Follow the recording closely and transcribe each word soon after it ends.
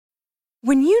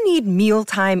When you need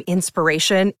mealtime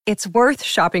inspiration, it's worth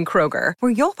shopping Kroger,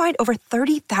 where you'll find over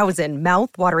 30,000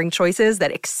 mouth-watering choices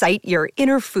that excite your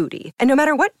inner foodie. And no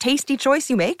matter what tasty choice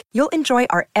you make, you'll enjoy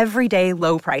our everyday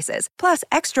low prices, plus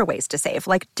extra ways to save,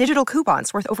 like digital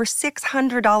coupons worth over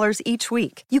 $600 each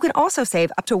week. You can also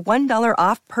save up to $1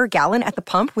 off per gallon at the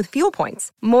pump with fuel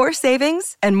points. More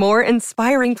savings and more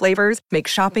inspiring flavors make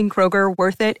shopping Kroger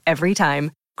worth it every time.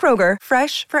 Kroger,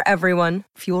 fresh for everyone.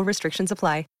 Fuel restrictions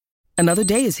apply. Another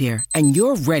day is here, and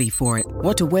you're ready for it.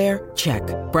 What to wear? Check.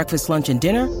 Breakfast, lunch, and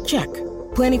dinner? Check.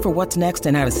 Planning for what's next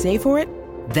and how to save for it?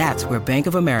 That's where Bank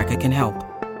of America can help.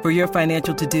 For your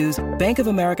financial to-dos, Bank of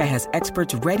America has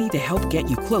experts ready to help get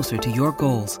you closer to your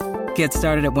goals. Get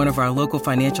started at one of our local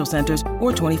financial centers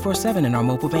or 24/7 in our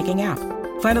mobile banking app.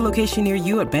 Find a location near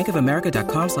you at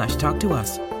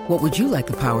bankofamerica.com/talktous. What would you like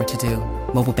the power to do?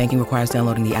 Mobile banking requires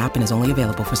downloading the app and is only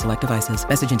available for select devices.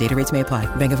 Message and data rates may apply.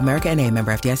 Bank of America N.A.,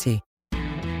 member FDIC.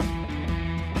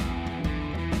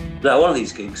 Now, one of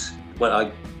these gigs, when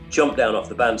I jumped down off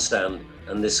the bandstand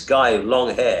and this guy with long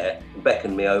hair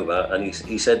beckoned me over and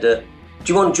he said, do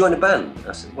you want to join a band?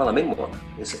 I said, well, I'm in one.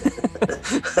 He said,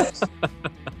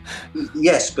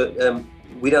 yes, but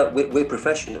we're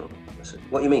professional. I said,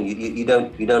 what do you mean? You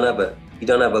don't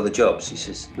have other jobs? He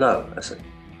says, no. I said,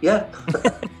 yeah,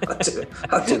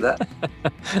 I'll do that.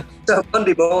 So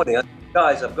Monday morning, I said,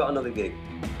 guys, I've got another gig.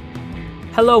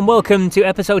 Hello and welcome to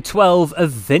episode 12 of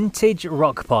Vintage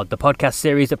Rock Pod, the podcast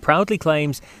series that proudly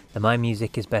claims that my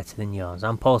music is better than yours.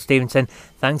 I'm Paul Stevenson.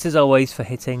 Thanks as always for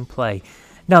hitting play.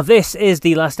 Now, this is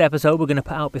the last episode we're going to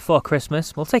put out before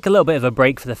Christmas. We'll take a little bit of a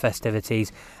break for the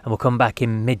festivities and we'll come back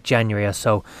in mid-January or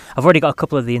so. I've already got a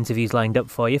couple of the interviews lined up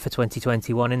for you for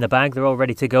 2021 in the bag. They're all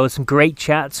ready to go. Some great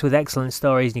chats with excellent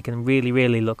stories and you can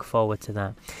really look forward to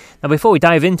that. Now, before we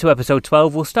dive into episode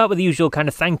 12, we'll start with the usual kind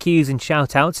of thank yous and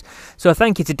shout-outs. So a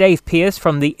thank you to Dave Pierce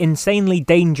from the Insanely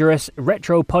Dangerous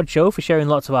Retro Pod Show for sharing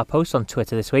lots of our posts on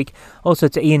Twitter this week. Also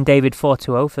to Ian David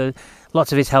 420 for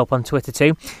lots of his help on Twitter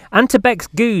too. And to Bex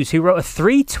Goose, who wrote a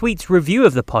 3-tweet review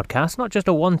of the podcast, not just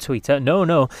a 1-tweeter.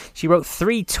 No. She wrote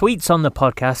 3 tweets on the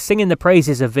podcast, singing the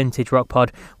praises of Vintage Rock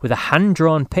Pod with a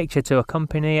hand-drawn picture to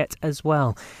accompany it as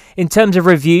well. In terms of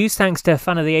reviews, thanks to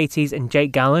Fan of the 80s and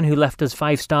Jake Gallen, who left us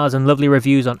 5 stars and lovely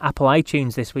reviews on Apple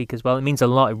iTunes this week as well. It means a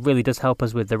lot. It really does help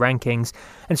us with the rankings.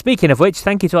 And speaking of which,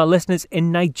 thank you to our listeners in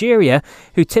Nigeria,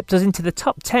 who tipped us into the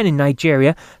top 10 in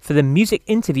Nigeria for the music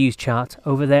interviews chart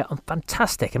over there on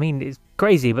Fantastic. I mean, it's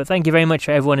crazy, but thank you very much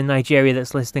for everyone in Nigeria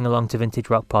that's listening along to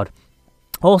Vintage Rock Pod.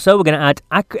 Also, we're going to add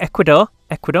Ecuador,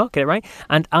 get it right,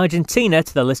 and Argentina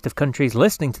to the list of countries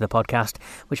listening to the podcast,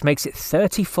 which makes it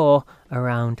 34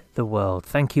 around the world.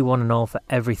 Thank you one and all for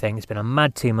everything. It's been a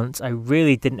mad 2 months. I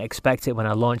really didn't expect it when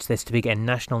I launched this to be getting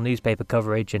national newspaper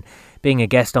coverage and being a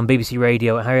guest on BBC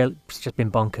Radio. It's just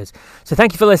been bonkers. So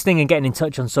thank you for listening and getting in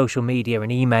touch on social media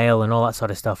and email and all that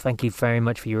sort of stuff. Thank you very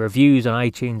much for your reviews on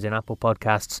iTunes and Apple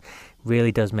Podcasts.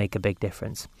 Really does make a big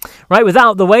difference. Right, with that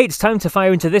out of the way, it's time to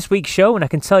fire into this week's show, and I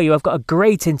can tell you I've got a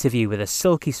great interview with a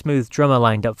silky smooth drummer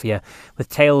lined up for you, with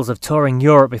tales of touring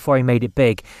Europe before he made it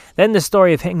big, then the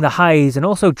story of hitting the highs and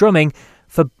also drumming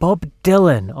for Bob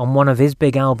Dylan on one of his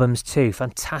big albums too.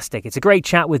 Fantastic. It's a great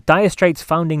chat with Dire Straits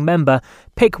founding member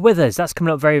Pick Withers. That's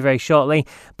coming up very shortly.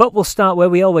 But we'll start where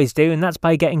we always do, and that's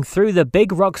by getting through the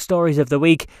big rock stories of the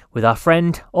week with our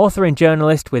friend, author and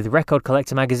journalist with Record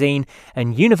Collector magazine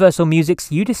and Universal Music's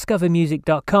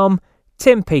youdiscovermusic.com,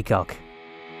 Tim Peacock.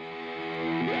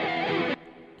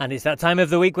 And it's that time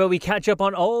of the week where we catch up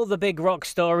on all the big rock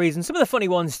stories and some of the funny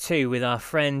ones too with our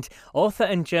friend, author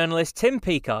and journalist Tim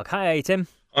Peacock. Hi, Tim.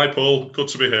 Hi, Paul. Good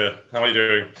to be here. How are you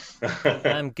doing?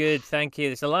 I'm good, thank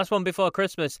you. It's the last one before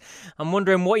Christmas. I'm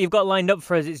wondering what you've got lined up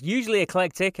for us. It's usually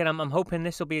eclectic, and I'm hoping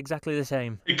this will be exactly the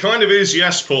same. It kind of is,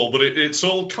 yes, Paul, but it's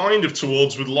all kind of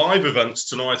towards with live events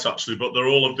tonight, actually, but they're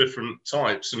all of different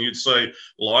types. And you'd say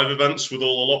live events with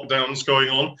all the lockdowns going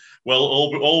on? Well,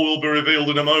 all will be revealed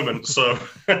in a moment. So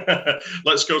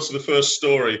let's go to the first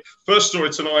story. First story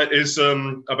tonight is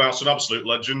about an absolute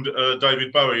legend,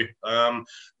 David Bowie,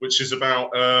 which is about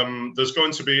there's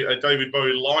going to be a David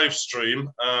Bowie live stream.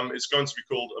 It's going to be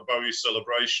called a Bowie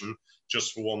celebration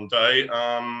just for one day.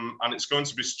 And it's going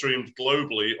to be streamed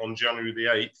globally on January the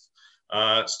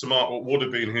 8th. It's to mark what would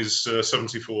have been his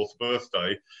 74th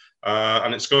birthday.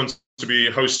 And it's going to be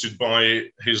hosted by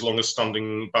his longest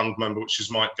standing band member, which is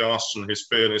Mike Garson, his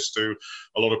pianist, who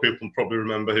a lot of people probably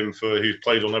remember him for. He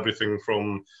played on everything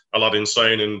from Aladdin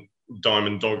Sane and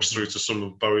Diamond Dogs through to some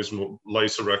of Bowie's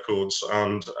later records.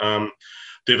 And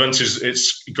the event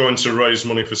it's going to raise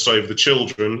money for Save the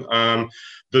Children.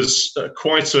 There's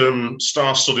quite a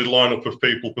star-studded lineup of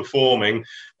people performing.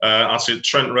 At it,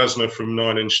 Trent Reznor from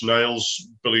Nine Inch Nails,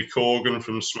 Billy Corgan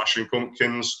from Smashing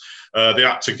Pumpkins, the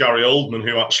actor Gary Oldman,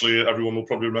 who actually everyone will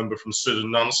probably remember from Sid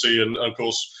and Nancy, and of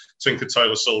course Tinker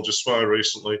Tailor Soldier Spy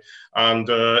recently. And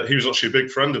he was actually a big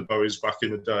friend of Bowie's back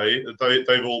in the day.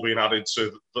 They've all been added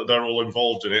to, they're all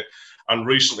involved in it. And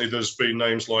recently there's been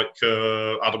names like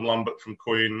Adam Lambert from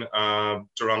Queen,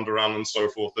 Duran Duran and so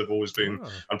forth. They've always been,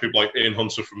 and people like Ian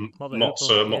Hunter from Not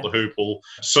the Hoople.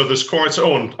 So there's quite,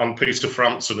 and Peter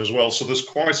Frampton as well. So there's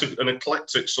quite an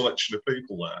eclectic selection of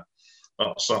people there.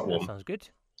 That's that one. Sounds good.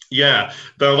 Yeah,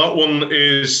 though that one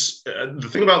is the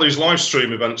thing about these live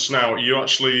stream events now. You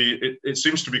actually, it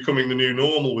seems to be becoming the new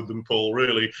normal with them, Paul.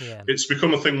 Really, It's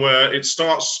become a thing where it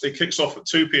kicks off at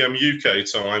 2 p.m. UK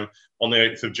time on the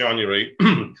 8th of January,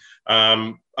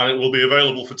 and it will be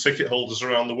available for ticket holders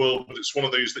around the world. But it's one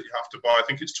of these that you have to buy. I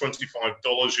think it's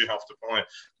 $25.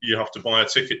 You have to buy a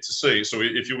ticket to see. So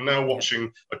if you're now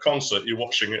watching a concert, you're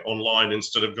watching it online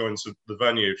instead of going to the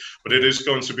venue. But it is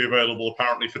going to be available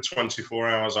apparently for 24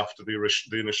 hours after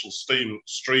the initial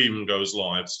stream goes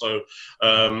live. So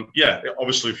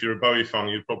obviously if you're a Bowie fan,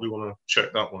 you'd probably want to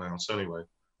check that one out anyway.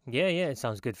 Yeah, it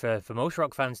sounds good for most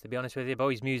rock fans, to be honest with you.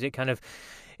 Bowie's music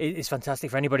it's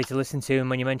fantastic for anybody to listen to. And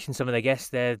when you mention some of the guests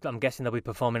there, I'm guessing they'll be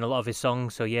performing a lot of his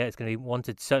songs. So yeah, it's going to be one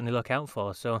to certainly look out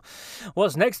for. So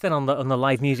what's next then on the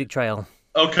live music trail?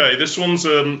 Okay, this one's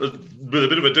with a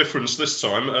bit of a difference this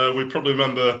time. We probably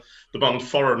remember the band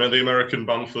Foreigner, the American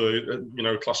band for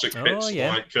classic hits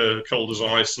like Cold as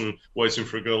Ice and Waiting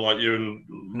for a Girl Like You and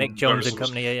Mick Jones and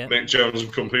Company. Mick Jones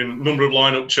and Company, and a number of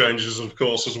lineup changes, of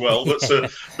course, as well. But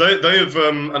they have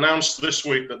announced this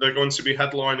week that they're going to be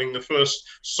headlining the first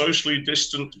socially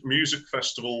distant music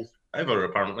festival ever,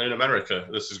 apparently, in America.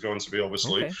 This is going to be,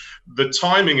 obviously. Okay. The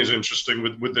timing is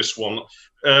interesting with this one.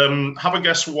 Have a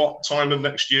guess what time of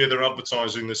next year they're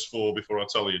advertising this for before I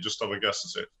tell you. Just have a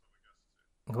guess at it.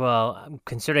 Well,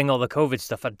 considering all the COVID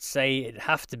stuff, I'd say it'd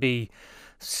have to be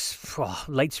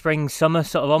late spring, summer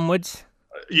sort of onwards.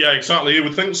 Yeah, exactly. You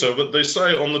would think so, but they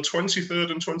say on the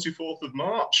 23rd and 24th of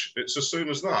March. It's as soon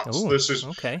as that. Ooh, this is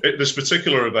okay. This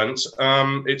particular event.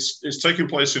 It's taking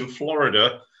place in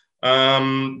Florida.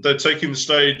 They're taking the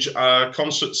stage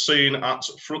concert scene at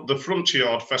the Front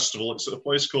Yard Festival. It's at a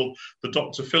place called the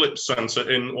Dr. Phillips Center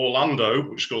in Orlando,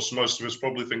 which of course most of us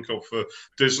probably think of for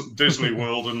Disney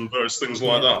World and various things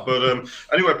like that. But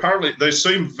anyway, apparently they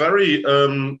seem very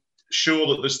sure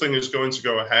that this thing is going to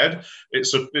go ahead.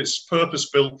 It's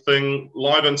purpose-built thing,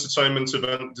 live entertainment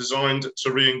event designed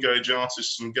to re-engage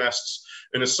artists and guests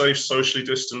in a safe, socially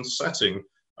distanced setting.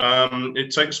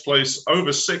 It takes place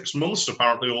over 6 months,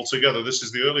 apparently, altogether. This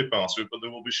is the early part of it, but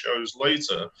there will be shows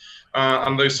later.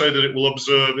 And they say that it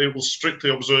will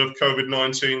strictly observe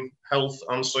COVID-19 health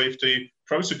and safety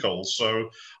protocols. So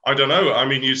I don't know. I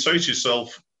mean, you say to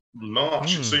yourself,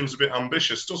 March, it seems a bit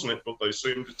ambitious, doesn't it? But they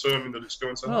seem determined that it's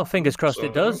going to happen. Well, fingers crossed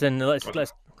it does. And let's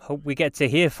hope we get to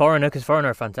hear Foreigner, because Foreigner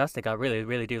are fantastic. I really,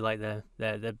 really do like their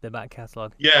back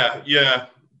catalogue. Yeah.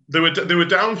 They were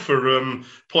down for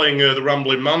playing the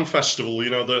Ramblin' Man Festival.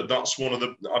 That's one of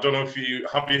the. I don't know if you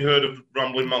heard of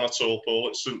Ramblin' Man at all, Paul.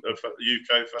 It's a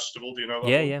UK festival. Do you know that?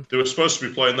 Yeah. They were supposed to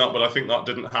be playing that, but I think that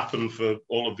didn't happen for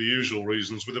all of the usual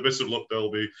reasons. With a bit of luck, they'll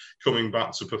be coming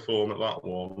back to perform at that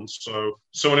one. So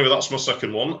anyway, that's my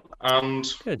second one. And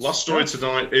last story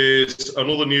tonight is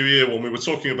another New Year one. We were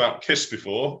talking about Kiss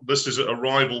before. This is a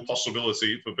rival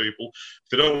possibility for people. If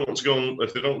they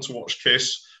don't want to watch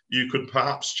Kiss, you could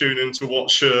perhaps tune in to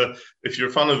watch, if you're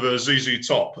a fan of ZZ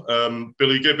Top,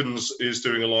 Billy Gibbons is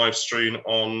doing a live stream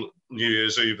on New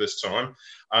Year's Eve this time.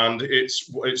 And it's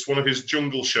one of his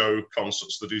Jungle Show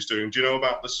concerts that he's doing. Do you know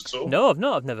about this at all? No, I've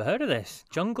not. I've never heard of this.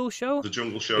 Jungle Show? The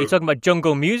Jungle Show. Are you talking about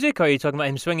jungle music, or are you talking about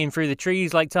him swinging through the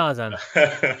trees like Tarzan?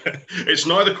 It's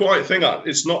neither quite thing.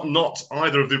 It's not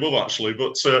either of the above, actually.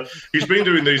 But he's been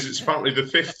doing these. It's apparently the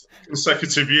 5th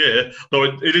consecutive year. Though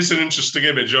it is an interesting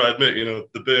image, I admit,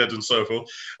 the beard and so forth.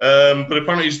 But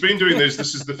apparently he's been doing these.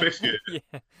 This is the 5th year.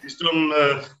 Yeah.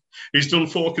 He's done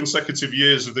 4 consecutive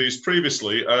years of these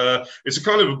previously. It's a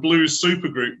kind of a blues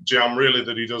supergroup jam, really,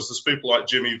 that he does. There's people like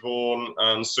Jimmy Vaughan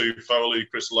and Sue Foley,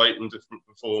 Chris Layton, different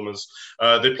performers.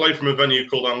 They play from a venue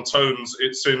called Antone's.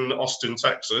 It's in Austin,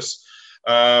 Texas.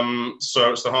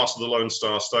 So it's the heart of the Lone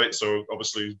Star State. So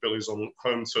obviously Billy's on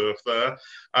home turf there.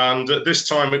 And this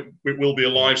time it will be a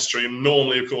live stream.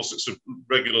 Normally, of course, it's a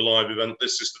regular live event.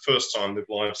 This is the first time they've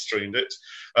live streamed it.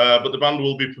 But the band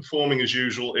will be performing as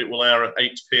usual. It will air at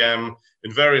 8 p.m.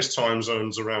 in various time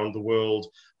zones around the world.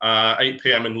 8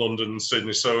 p.m. in London and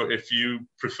Sydney. So if you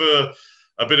prefer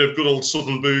a bit of good old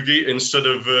Southern boogie instead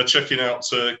of checking out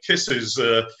Kiss's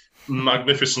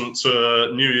magnificent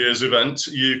New Year's event,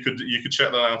 you could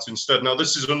check that out instead. Now,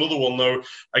 this is another one, though,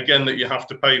 again, that you have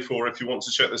to pay for if you want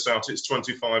to check this out. It's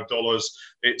 $25.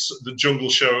 It's the Jungle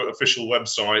Show official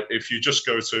website. If you just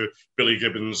go to Billy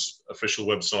Gibbons' official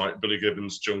website, Billy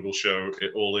Gibbons Jungle Show,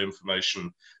 all the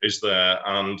information is there.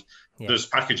 And there's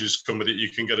packages come with it. You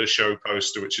can get a show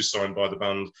poster, which is signed by the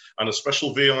band, and a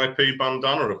special VIP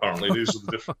bandana, apparently. These are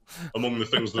the different among the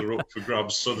things that are up for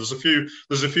grabs. So there's a few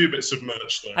bits of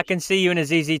merch there. I can see you in a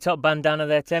ZZ Top bandana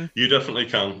there, Tim. You definitely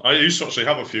can. I used to actually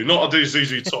have a few. Not a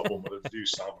ZZ Top one, but I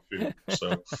used to have a few.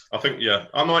 So I think,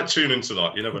 I might tune into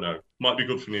that. You never know. Might be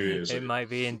good for New Year's. It might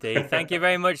be indeed. Thank you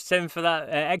very much, Tim, for that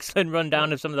excellent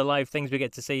rundown of some of the live things we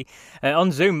get to see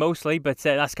on Zoom mostly, but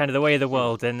that's kind of the way of the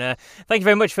world. And thank you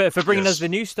very much for bringing us the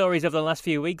news stories of the last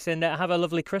few weeks, and have a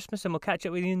lovely Christmas, and we'll catch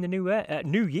up with you in the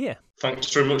new year.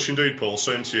 Thanks very much indeed, Paul.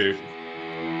 Same to you.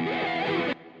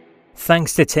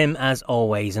 Thanks to Tim, as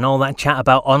always, and all that chat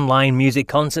about online music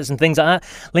concerts and things like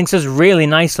that links us really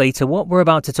nicely to what we're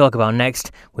about to talk about next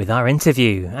with our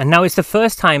interview. And now it's the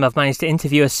first time I've managed to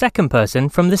interview a second person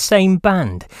from the same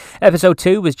band. Episode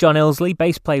 2 was John Ilsley,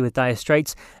 bass player with Dire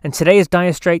Straits, and today is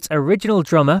Dire Straits' original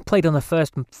drummer, played on the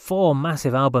first 4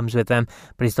 massive albums with them,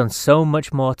 but he's done so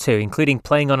much more too, including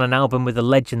playing on an album with the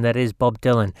legend that is Bob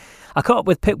Dylan. I caught up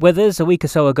with Pip Withers a week or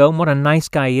so ago, and what a nice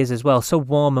guy he is as well, so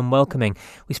warm and welcoming.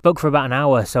 We spoke for about an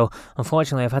hour, so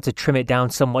unfortunately I've had to trim it down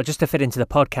somewhat just to fit into the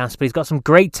podcast, but he's got some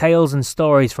great tales and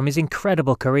stories from his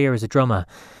incredible career as a drummer.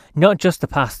 Not just the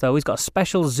past though, he's got a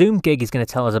special Zoom gig he's going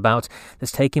to tell us about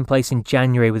that's taking place in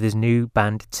January with his new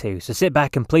band too. So sit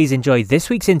back and please enjoy this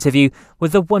week's interview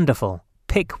with the wonderful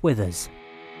Pip Withers.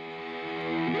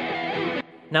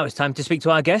 Now it's time to speak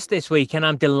to our guest this week, and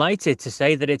I'm delighted to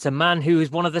say that it's a man who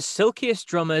is one of the silkiest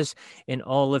drummers in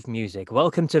all of music.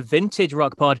 Welcome to Vintage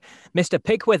Rock Pod, Mr.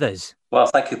 Pip Withers. Well,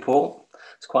 thank you, Paul.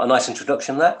 It's quite a nice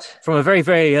introduction, that. From a very,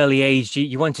 very early age,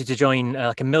 you wanted to join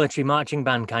like a military marching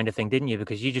band kind of thing, didn't you?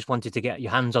 Because you just wanted to get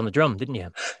your hands on the drum, didn't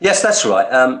you? Yes, that's right.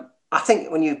 I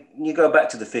think when you go back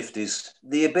to the 50s,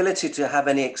 the ability to have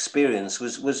any experience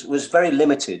was very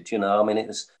limited, you know. I mean,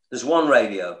 there's one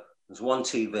radio, there's one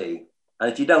TV.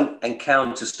 And if you don't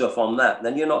encounter stuff on that,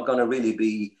 then you're not going to really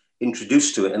be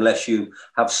introduced to it unless you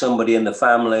have somebody in the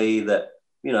family that,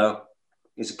 you know,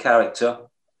 is a character.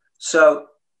 So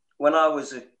when I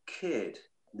was a kid,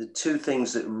 the 2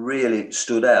 things that really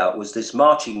stood out was this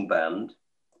marching band,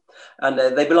 and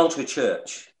they belonged to a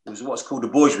church. It was what's called a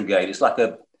Boys Brigade. It's like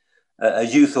a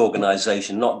youth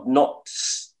organisation, not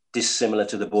dissimilar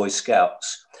to the Boy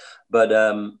Scouts, but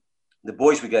the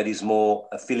Boys Brigade is more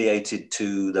affiliated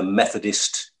to the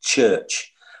Methodist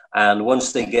Church. And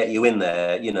once they get you in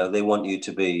there, you know, they want you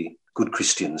to be good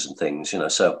Christians and things, you know.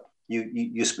 So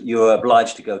you're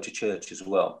obliged to go to church as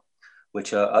well,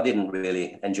 which I didn't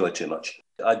really enjoy too much.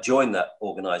 I joined that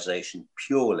organisation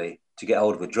purely to get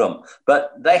hold of a drum.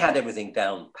 But they had everything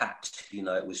down packed, you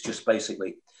know. It was just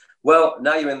basically, well,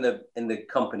 now you're in the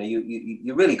company,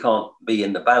 you really can't be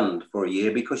in the band for a year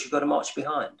because you've got to march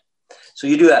behind. So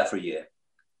you do that for a year,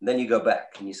 and then you go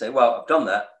back and you say, well, I've done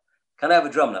that. Can I have a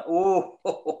drum now?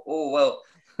 Well,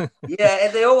 yeah,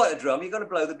 if they all want a drum, you've got to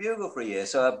blow the bugle for a year.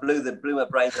 So I blew my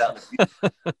brains out.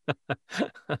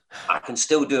 I can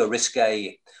still do a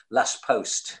risque last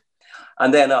post.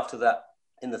 And then after that,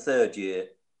 in the 3rd year,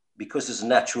 because there's a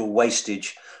natural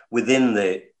wastage within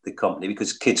the company,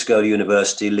 because kids go to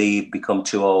university, leave, become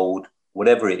too old,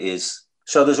 whatever it is.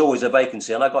 So there's always a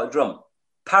vacancy, and I got a drum.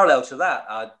 Parallel to that,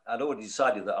 I'd already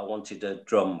decided that I wanted a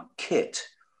drum kit,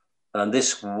 and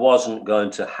this wasn't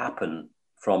going to happen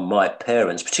from my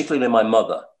parents, particularly my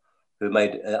mother, who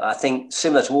made, I think,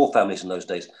 similar to all families in those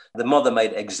days, the mother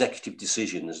made executive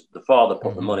decisions, the father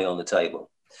put the money on the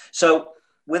table. So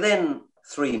within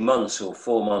 3 months or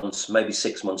 4 months, maybe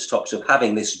 6 months tops of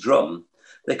having this drum,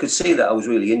 they could see that I was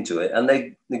really into it, and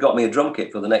they got me a drum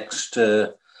kit for the next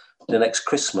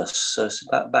Christmas. So it's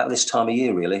about this time of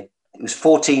year, really. It was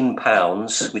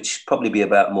 £14, which probably be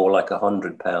about more like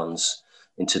 £100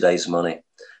 in today's money.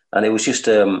 And it was just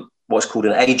what's called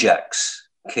an Ajax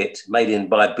kit made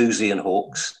by Boozy and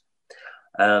Hawkes.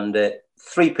 And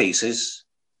 3 pieces,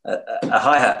 a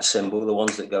hi-hat cymbal, the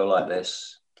ones that go like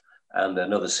this, and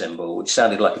another cymbal, which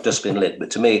sounded like a dustbin lid, but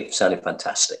to me, it sounded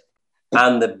fantastic.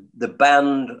 And the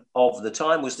band of the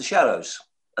time was the Shadows.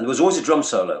 And there was always a drum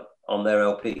solo on their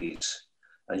LPs,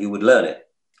 and you would learn it.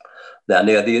 Now,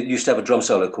 they used to have a drum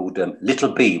solo called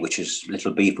Little B, which is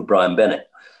Little B for Brian Bennett.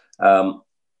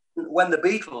 When the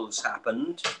Beatles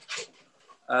happened,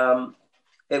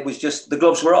 it was just the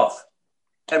gloves were off.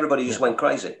 Everybody just went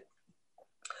crazy.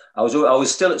 I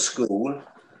was still at school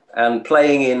and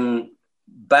playing in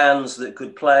bands that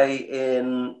could play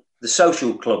in the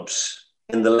social clubs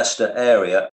in the Leicester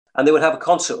area, and they would have a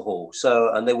concert hall.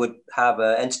 And they would have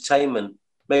entertainment,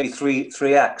 maybe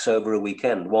three acts over a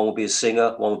weekend. One would be a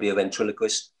singer, one would be a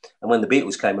ventriloquist, and when the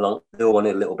Beatles came along, they all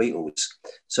wanted Little Beatles.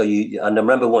 And I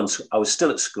remember once I was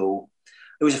still at school.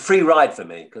 It was a free ride for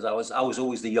me because I was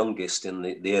always the youngest in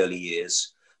the early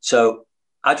years. So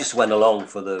I just went along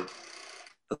for the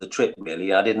trip,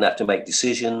 really. I didn't have to make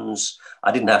decisions.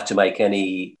 I didn't have to make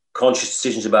any conscious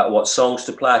decisions about what songs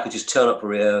to play. I could just turn up for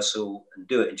rehearsal and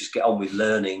do it and just get on with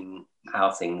learning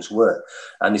how things work.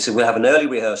 And they said, we'll have an early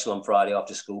rehearsal on Friday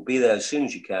after school. Be there as soon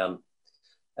as you can.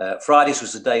 Fridays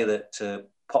was the day that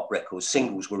pop records,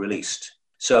 singles were released.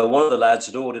 So one of the lads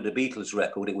had ordered a Beatles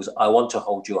record. It was I Want to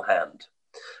Hold Your Hand.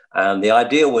 And the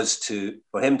idea was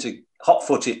for him to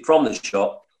hot-foot it from the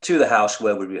shop to the house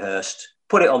where we rehearsed,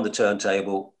 put it on the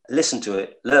turntable, listen to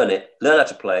it, learn how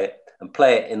to play it, and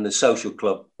play it in the social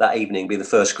club that evening, be the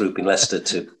first group in Leicester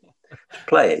to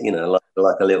play it,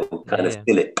 like a little kind of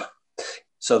fillip.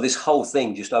 So this whole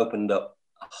thing just opened up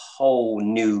a whole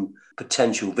new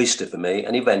potential vista for me.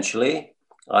 And eventually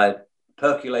I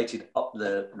percolated up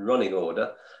the running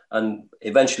order and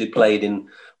eventually played in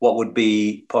what would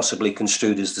be possibly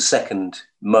construed as the second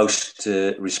most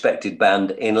respected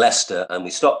band in Leicester. And we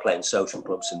stopped playing social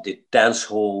clubs and did dance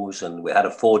halls. And we had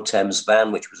a Ford Thames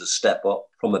van, which was a step up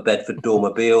from a Bedford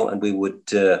Dormobile. And we would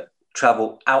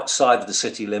travel outside of the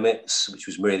city limits, which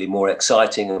was really more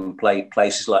exciting, and play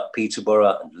places like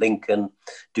Peterborough and Lincoln,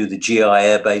 do the GI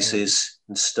air bases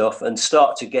and stuff, and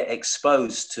start to get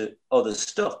exposed to other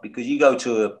stuff. Because you go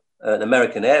to an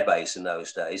American air base in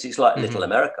those days, it's like Little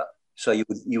America. So you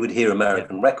would hear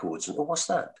American records and, what's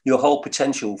that? Your whole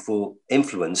potential for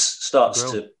influence starts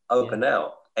to open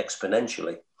out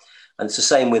exponentially. And it's the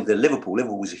same with the Liverpool.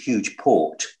 Liverpool was a huge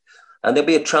port. And there'll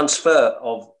be a transfer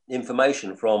of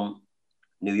information from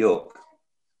New York.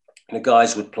 And the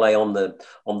guys would play on the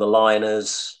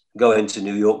liners, go into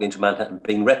New York, into Manhattan,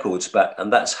 bring records back.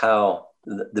 And that's how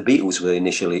the Beatles were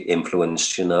initially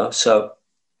influenced, So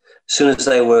as soon as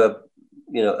they were,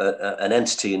 an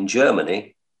entity in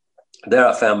Germany, there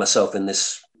I found myself in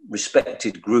this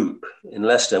respected group in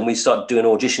Leicester. And we started doing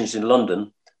auditions in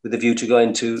London with a view to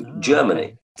going to Germany.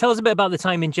 Okay. Tell us a bit about the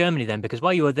time in Germany then, because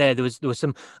while you were there was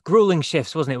some grueling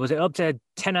shifts, wasn't it? Was it up to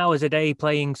 10 hours a day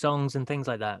playing songs and things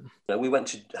like that? We went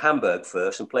to Hamburg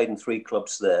first and played in 3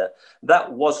 clubs there.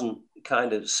 That wasn't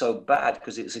kind of so bad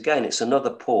because it's another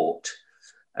port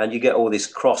and you get all this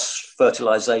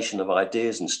cross-fertilization of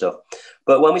ideas and stuff.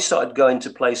 But when we started going to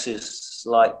places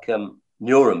like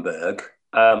Nuremberg,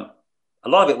 a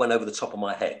lot of it went over the top of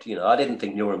my head. I didn't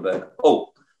think Nuremberg,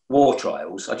 war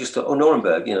trials. I just thought,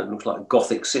 Nuremberg, it looks like a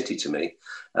Gothic city to me.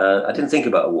 I didn't think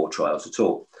about war trials at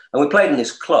all. And we played in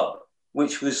this club,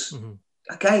 which was,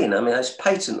 again, it's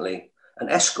patently an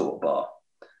escort bar.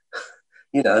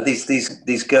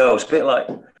 These girls, a bit like,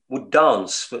 would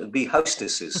dance, but be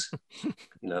hostesses.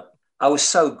 I was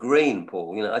so green,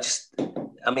 Paul.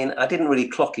 I didn't really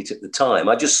clock it at the time.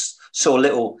 I just saw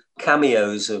little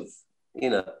cameos of,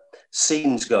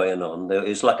 scenes going on. It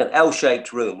was like an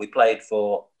L-shaped room. We played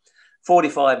for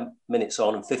 45 minutes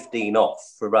on and 15 off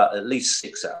for about at least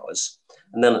 6 hours.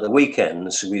 And then at the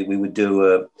weekends, we would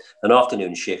do an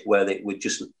afternoon shift where they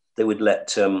would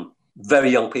let very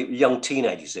young people, young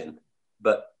teenagers in.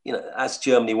 But, as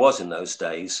Germany was in those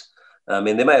days,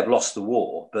 they may have lost the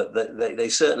war, but they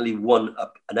certainly won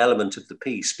an element of the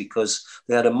peace because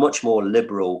they had a much more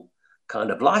liberal kind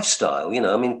of lifestyle.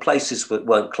 Places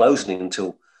weren't closing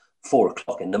until 4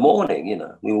 o'clock in the morning.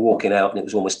 We were walking out and it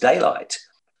was almost daylight.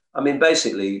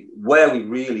 Basically, where we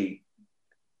really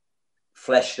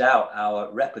fleshed out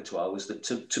our repertoire was that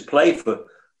to play for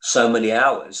so many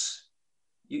hours,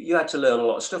 you had to learn a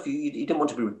lot of stuff. You didn't want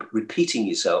to be repeating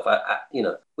yourself.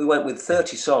 We went with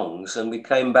 30 songs and we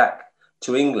came back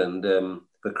to England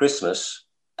for Christmas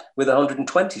with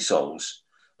 120 songs.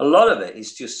 A lot of it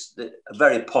is just a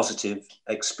very positive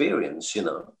experience,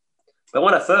 But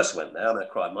when I first went there, I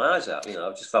cried my eyes out. I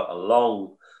just felt a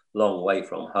long, long way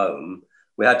from home.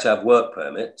 We had to have work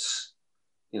permits.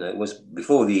 It was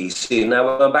before the EC, and now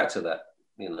we're going back to that,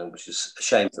 which is a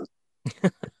shame.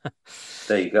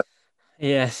 There you go.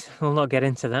 Yes, we'll not get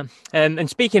into that. And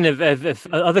speaking of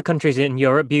other countries in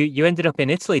Europe, you ended up in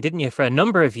Italy, didn't you, for a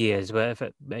number of years,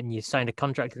 and you signed a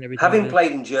contract and everything. Having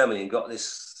played in Germany and got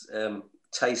this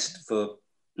taste for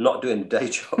not doing a day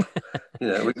job,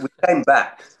 we came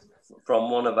back from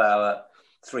one of our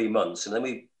 3 months, and then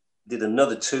we did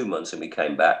another 2 months, and we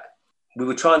came back. I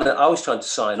was trying to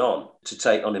sign on to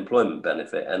take unemployment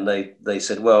benefit, and they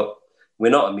said, well,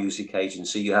 we're not a music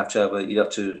agency.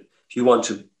 If you want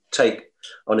to take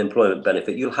unemployment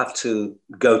benefit, you'll have to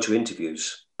go to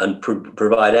interviews and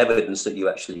provide evidence that you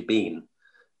actually been.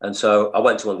 And so I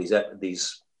went to one of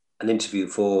an interview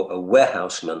for a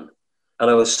warehouseman, and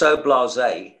I was so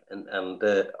blasé and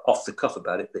off the cuff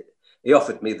about it that he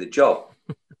offered me the job.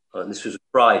 And this was a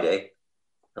Friday,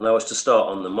 and I was to start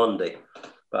on the Monday.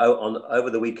 But over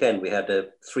the weekend, we had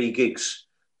 3 gigs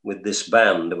with this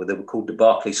band. They were called the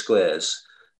Berkeley Squares.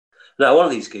 Now, one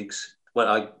of these gigs, when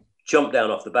I jumped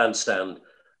down off the bandstand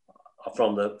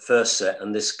from the first set,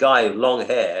 and this guy with long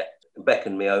hair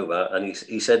beckoned me over, and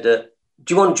he said, do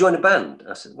you want to join a band?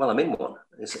 I said, well, I'm in one.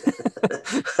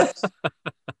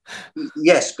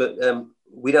 Yes, but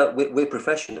we're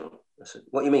professional. I said,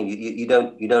 what do you mean? You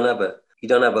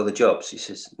don't have other jobs? He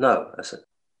says, no. I said,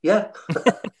 yeah,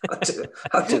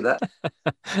 I'll do that.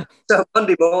 So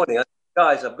Monday morning, I said,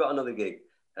 guys, I've got another gig.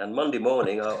 And Monday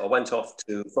morning, I went off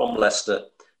from Leicester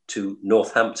to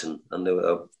Northampton, and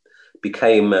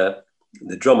became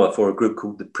the drummer for a group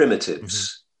called the Primitives.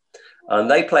 Mm-hmm. And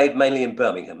they played mainly in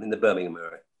the Birmingham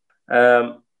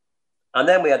area. And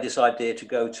then we had this idea to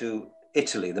go to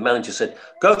Italy. The manager said,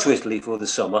 go to Italy for the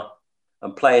summer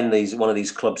and play in one of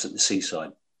these clubs at the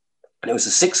seaside. And it was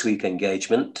a 6-week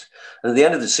engagement. And at the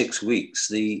end of the 6 weeks,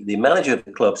 the manager of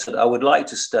the club said, I would like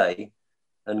to stay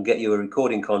and get you a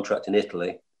recording contract in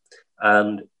Italy.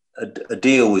 And a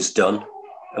deal was done.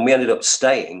 And we ended up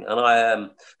staying. And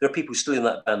there are people still in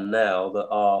that band now that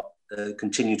are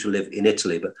continue to live in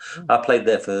Italy. But I played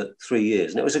there for 3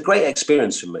 years. And it was a great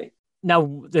experience for me.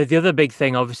 Now, the other big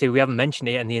thing, obviously, we haven't mentioned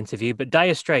it in the interview, but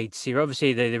Dire Straits, you're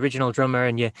obviously the original drummer,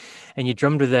 and you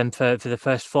drummed with them for the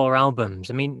first 4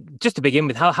 albums. I mean, just to begin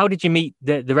with, how did you meet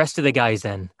the rest of the guys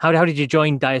then? How did you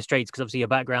join Dire Straits? Because obviously your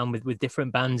background with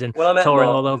different bands and touring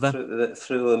all over.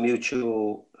 Through a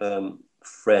mutual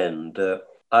friend.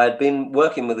 I had been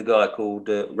working with a guy called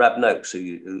Rab Noakes,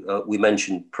 who we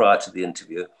mentioned prior to the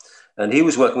interview, and he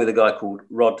was working with a guy called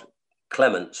Rod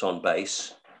Clements on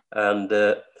bass,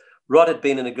 and Rod had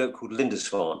been in a group called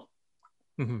Lindisfarne,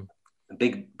 mm-hmm. a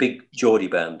big Geordie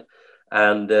band.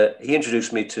 And he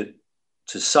introduced me to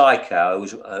Sycow, who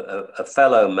was a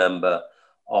fellow member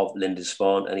of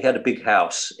Lindisfarne. And he had a big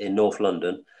house in North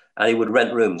London, and he would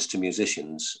rent rooms to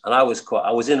musicians. And I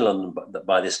was in London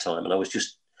by this time, and I was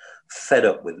just fed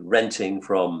up with renting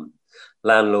from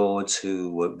landlords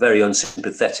who were very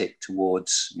unsympathetic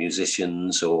towards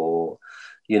musicians, or,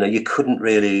 you couldn't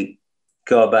really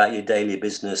go about your daily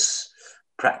business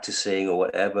practicing or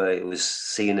whatever. It was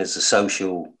seen as a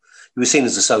social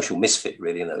misfit,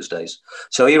 really, in those days.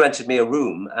 So he rented me a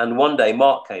room, and one day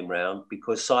Mark came round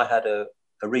because I had a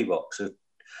Revox, a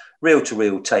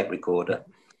reel-to-reel tape recorder,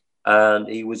 and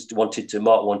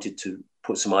Mark wanted to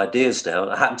put some ideas down.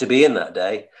 I happened to be in that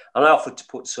day, and I offered to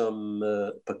put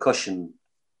some percussion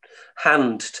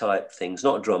hand type things,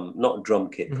 not a drum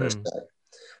kit per se.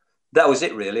 That was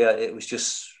it, really. It was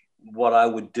just what I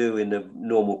would do in the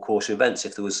normal course of events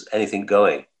if there was anything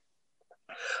going.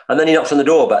 And then he knocked on the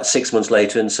door about 6 months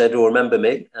later and said, "Oh, remember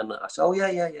me?" And I said, "Oh, yeah."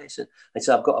 He said,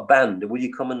 "I've got a band. Will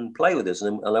you come and play with us?"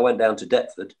 And I went down to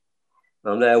Deptford,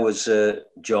 and there was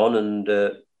John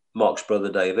and Mark's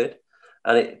brother David,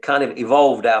 and it kind of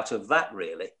evolved out of that,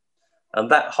 really. And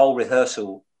that whole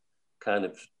rehearsal kind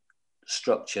of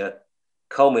structure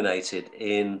culminated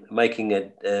in making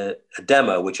a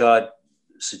demo, which I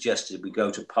suggested we go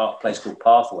to a place called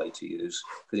Pathway to use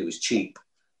because it was cheap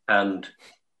and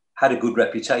had a good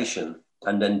reputation.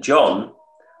 And then John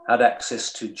had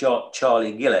access to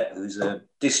Charlie Gillett, who's a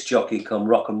disc jockey come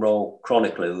rock and roll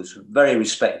chronicler, who's very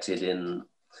respected in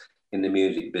the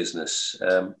music business.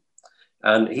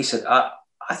 And he said, I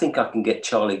think I can get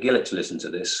Charlie Gillett to listen to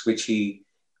this, which he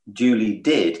duly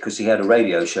did because he had a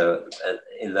radio show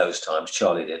in those times,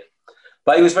 Charlie did.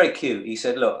 But he was very cute. He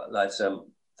said, "Look, lads,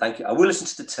 thank you. I will listen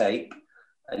to the tape."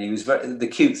 And he was the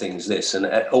cute thing is this, and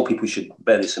all people should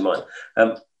bear this in mind.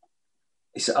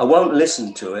 He said, "I won't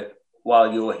listen to it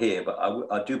while you're here, but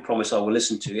I do promise I will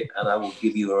listen to it and I will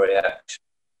give you a reaction."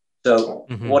 So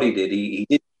what he did, he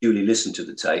did duly listen to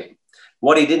the tape.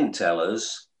 What he didn't tell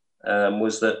us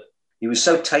was that he was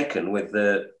so taken with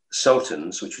the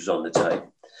Sultans, which was on the tape,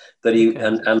 that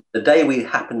and the day we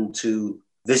happened to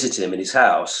visit him in his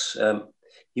house,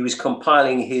 he was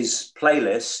compiling his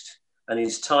playlist and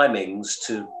his timings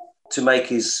to make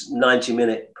his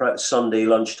 90-minute Sunday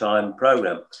lunchtime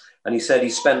program. And he said he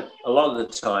spent a lot of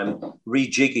the time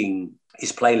rejigging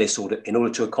his playlist in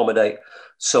order to accommodate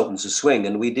Sultans of Swing.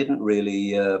 And we didn't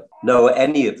really know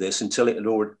any of this until it had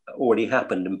already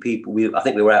happened. And I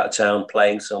think we were out of town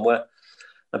playing somewhere,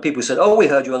 and people said, "Oh, we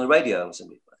heard you on the radio." I said,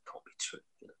 "That can't be true."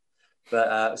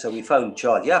 But so we phoned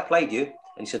Charlie. "Yeah, I played you."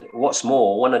 And he said, "What's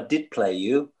more, when I did play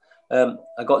you,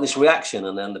 I got this reaction."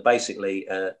 And then basically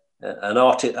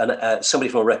somebody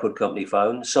from a record company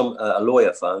phoned, a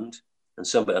lawyer phoned,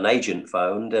 and an agent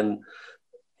phoned, and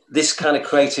this kind of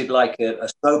created like a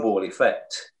snowball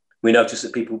effect. We noticed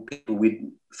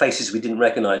that faces we didn't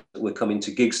recognize were coming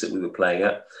to gigs that we were playing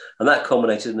at, and that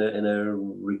culminated in a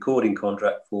recording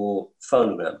contract for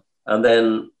Phonogram. And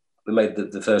then we made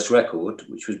the first record,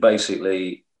 which was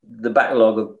basically the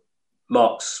backlog of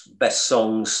Mark's best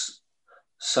songs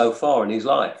so far in his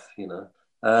life,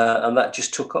 and that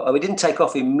just took off. It didn't take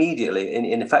off immediately.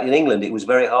 In fact, in England, it was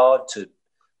very hard to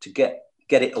get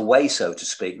it away, so to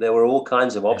speak. There were all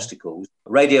kinds of obstacles.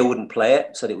 Radio wouldn't play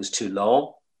it, said it was too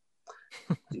long.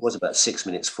 It was about 6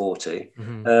 minutes 40.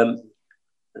 Mm-hmm.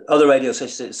 Other radio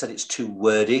stations said it's too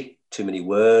wordy, too many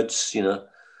words,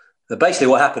 But basically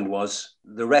what happened was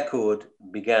the record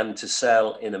began to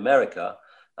sell in America,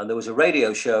 and there was a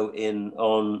radio show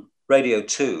on Radio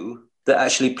 2 that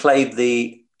actually played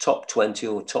the top 20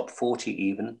 or top 40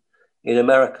 even in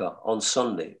America on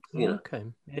Sunday, Okay.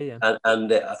 Yeah.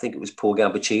 And I think it was Paul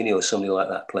Gambaccini or somebody like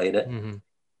that played it. Mm-hmm.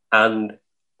 And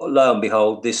lo and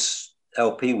behold, this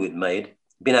LP we'd made,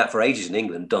 been out for ages in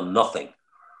England, done nothing.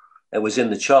 It was in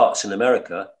the charts in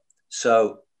America.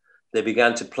 So they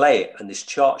began to play it in this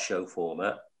chart show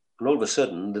format. And all of a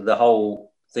sudden, the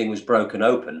whole thing was broken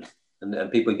open,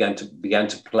 and people began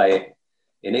to play it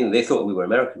in England. They thought we were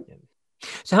American. Yeah.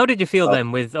 So how did you feel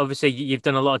then with, obviously you've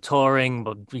done a lot of touring,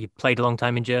 but you played a long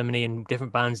time in Germany and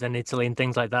different bands in Italy and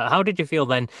things like that. How did you feel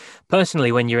then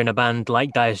personally when you're in a band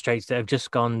like Dire Straits that have just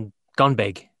gone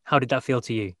big? How did that feel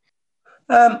to you?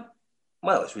 Well,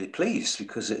 I was really pleased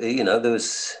because, there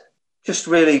was just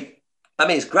really,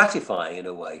 it's gratifying in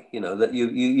a way, that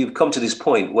you've come to this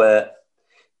point where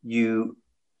you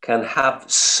can have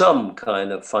some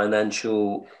kind of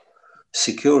financial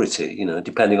security,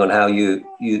 depending on how you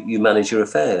manage your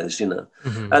affairs,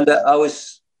 Mm-hmm. And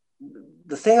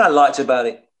the thing I liked about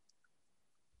it,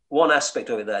 one aspect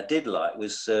of it that I did like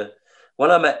was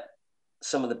when I met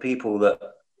some of the people that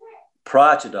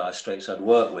prior to Dire Straits I'd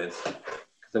worked with,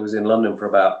 because I was in London for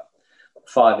about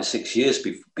 5 or 6 years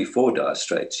before Dire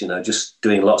Straits, just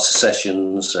doing lots of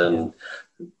sessions and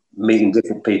meeting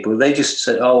different people. They just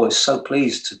said, "Oh, we're so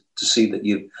pleased to see that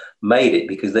you've made it,"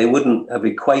 because they wouldn't have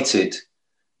equated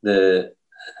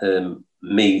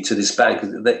me to this band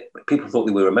because people thought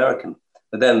they were American.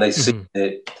 But then they see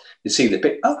the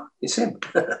pic. Oh, it's him.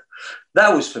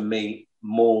 That was for me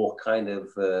more kind of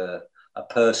a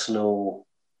personal,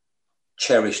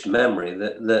 cherished memory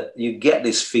that you get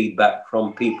this feedback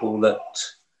from people that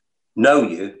know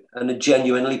you and are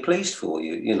genuinely pleased for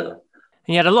you, And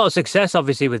you had a lot of success,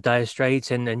 obviously, with Dire Straits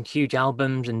and huge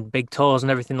albums and big tours and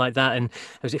everything like that. And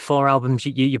was it 4 albums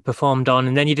you performed on?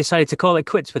 And then you decided to call it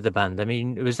quits with the band.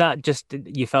 Was that just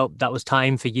you felt that was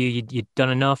time for you? You'd done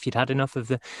enough. You'd had enough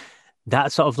of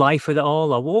that sort of life with it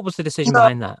all, or what was the decision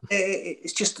behind that?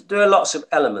 It's just there are lots of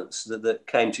elements that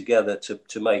came together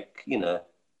to make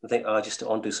I think I just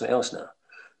want to do something else now.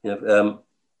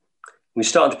 We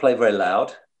started to play very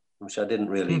loud, which I didn't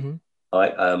really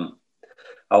like.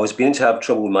 I was beginning to have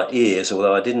trouble with my ears,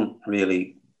 although I didn't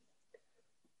really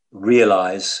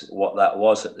realize what that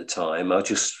was at the time. I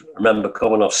just remember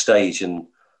coming off stage and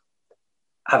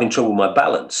having trouble with my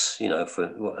balance, for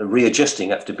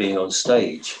readjusting after being on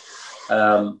stage.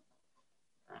 So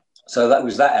that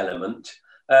was that element.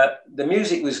 The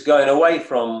music was going away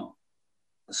from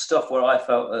stuff where I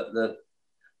felt that the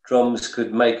drums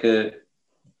could make a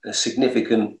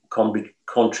significant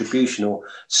contribution, or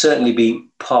certainly be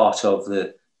part of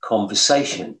the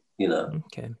conversation,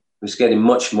 Okay. It was getting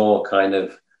much more kind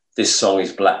of, this song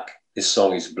is black, this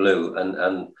song is blue,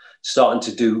 and starting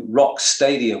to do rock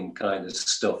stadium kind of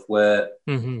stuff where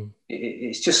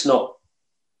it's just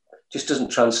doesn't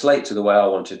translate to the way I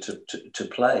wanted to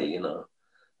play,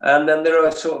 And then there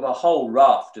are sort of a whole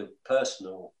raft of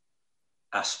personal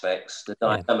aspects, the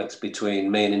dynamics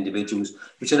between me and individuals,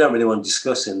 which I don't really want to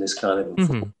discuss in this kind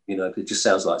of, it just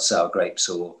sounds like sour grapes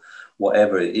or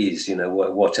whatever it is,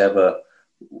 whatever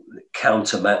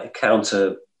counter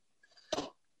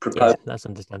proposal. Yeah, that's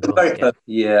understandable.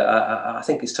 I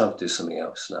think it's time to do something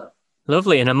else now.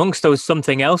 Lovely. And amongst those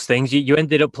something else things, you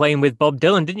ended up playing with Bob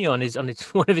Dylan, didn't you, on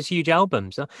one of his huge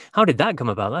albums? How did that come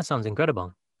about? That sounds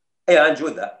incredible. Yeah, I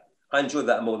enjoyed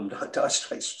that more than Dire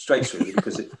Straits really,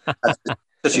 because it had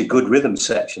such a good rhythm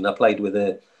section. I played with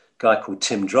a guy called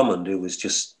Tim Drummond, who was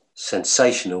just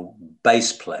sensational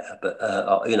bass player, but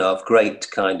of great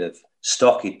kind of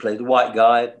stock. He'd played a white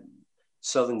guy,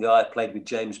 Southern guy, played with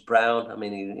James Brown. I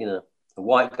mean, a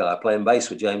white guy playing bass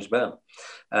with James Brown,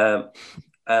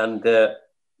 and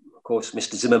of course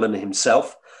Mr. Zimmerman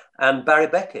himself, and Barry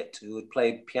Beckett, who had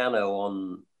played piano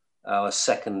on our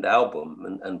second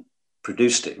album and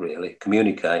produced it, really,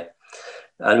 Communicate.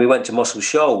 And we went to Muscle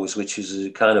Shoals, which is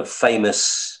a kind of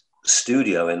famous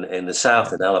studio in the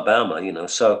South in Alabama,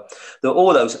 So there were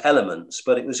all those elements,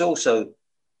 but it was also,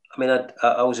 I mean,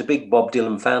 I was a big Bob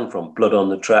Dylan fan from Blood on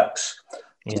the Tracks,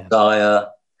 Desire,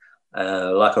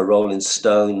 Like a Rolling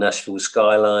Stone, Nashville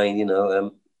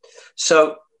Skyline,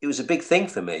 So it was a big thing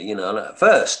for me, And at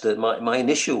first, my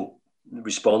initial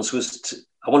response was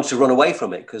I wanted to run away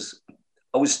from it because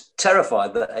I was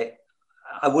terrified that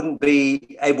I wouldn't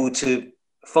be able to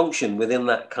function within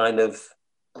that kind of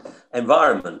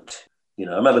environment.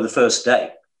 I remember the first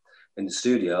day in the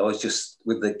studio, I was just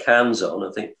with the cans on.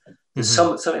 I think there's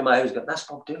something in my head was going, that's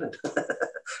Bob Dylan.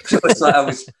 So it's like I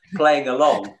was playing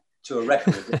along to a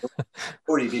record that had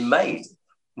already been made.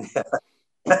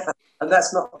 And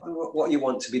that's not what you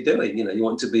want to be doing. You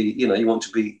want to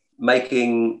be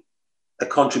making a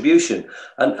contribution.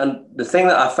 And the thing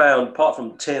that I found, apart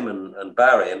from Tim and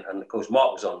Barry, and of course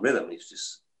Mark was on rhythm, he's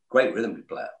just a great rhythm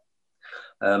player.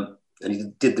 And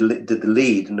he did the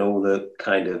lead and all the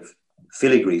kind of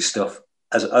filigree stuff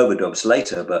as overdubs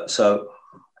later. But so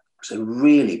it's a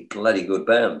really bloody good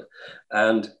band.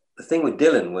 And the thing with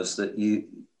Dylan was that you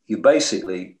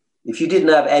basically, if you didn't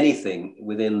have anything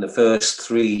within the first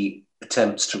 3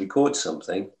 attempts to record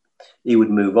something, he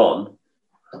would move on.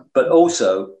 But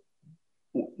also,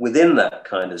 within that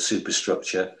kind of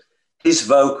superstructure, his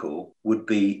vocal would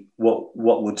be what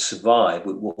would survive,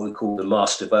 what we call the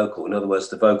master vocal. In other words,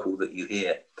 the vocal that you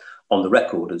hear on the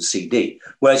record and CD.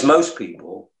 Whereas most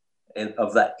people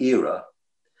of that era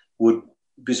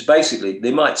because basically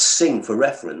they might sing for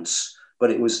reference, but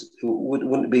it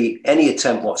wouldn't be any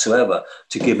attempt whatsoever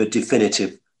to give a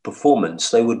definitive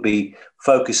performance. They would be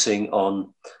focusing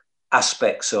on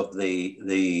aspects of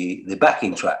the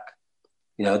backing track.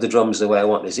 The drums the way I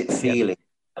want. Is it feeling?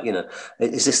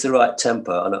 Is this the right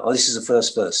tempo? And this is the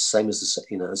first verse, same as the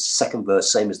second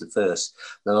verse, same as the first.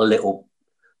 Then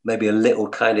maybe a little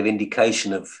kind of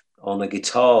indication of on a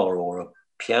guitar or a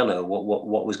piano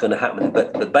what was going to happen.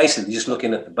 But basically, just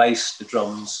looking at the bass, the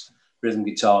drums, rhythm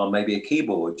guitar, maybe a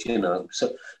keyboard.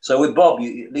 So with Bob,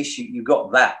 at least you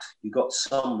got that. You got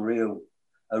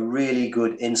a really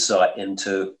good insight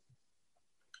into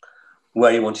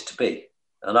where he wanted to be.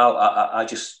 And I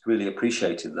just really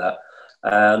appreciated that,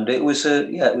 and it was a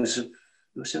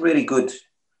really good,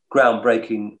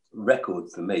 groundbreaking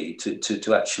record for me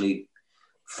to actually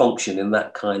function in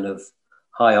that kind of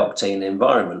high octane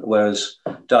environment. Whereas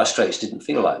Dire Straits didn't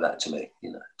feel like that to me,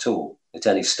 at all at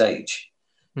any stage.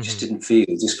 It just didn't feel.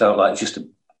 It just felt like just a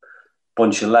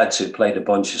bunch of lads who played a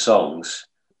bunch of songs,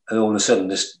 and all of a sudden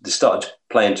they started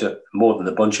playing to more than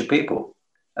a bunch of people.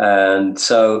 And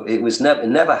so it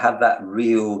never had that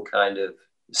real kind of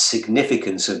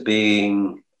significance of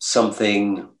being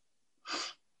something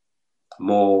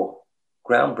more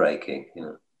groundbreaking,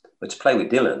 But to play with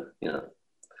Dylan,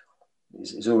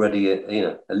 is already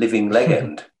a living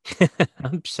legend.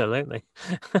 Absolutely.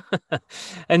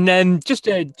 And then just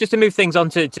to move things on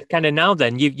to kind of now,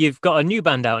 then you've got a new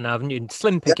band out now, haven't you?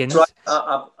 Slim Pickings. That's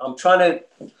right.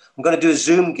 I'm going to do a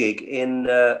Zoom gig in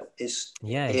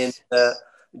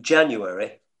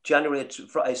January.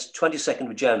 It's 22nd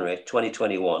of January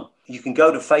 2021. You can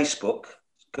go to Facebook,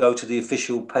 go to the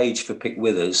official page for Pick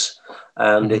Withers,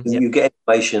 and you get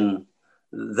information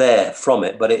there from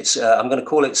it. But it's I'm going to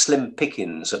call it Slim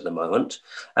Pickings at the moment,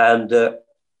 and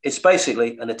it's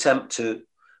basically an attempt to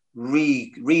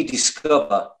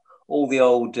rediscover all the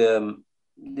old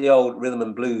rhythm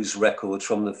and blues records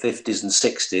from the 50s and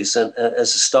 60s, and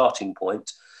as a starting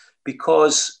point,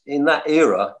 because in that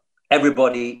era,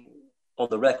 everybody on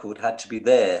the record had to be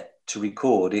there to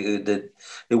record. It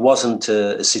wasn't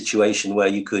a situation where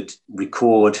you could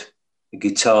record a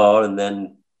guitar and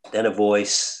then a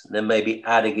voice, and then maybe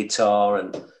add a guitar,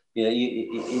 and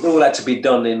it all had to be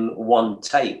done in one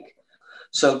take.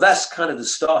 So that's kind of the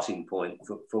starting point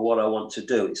for what I want to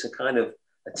do. It's a kind of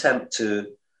attempt to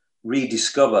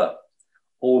rediscover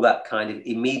all that kind of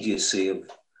immediacy of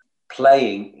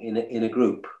playing in a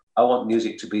group. I want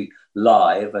music to be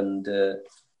live, and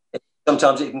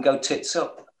sometimes it can go tits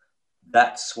up.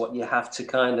 That's what you have to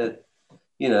kind of,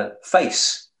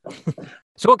 face.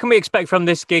 So what can we expect from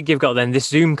this gig you've got then, this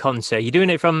Zoom concert? You're doing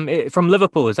it from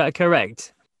Liverpool, is that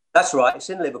correct? That's right. It's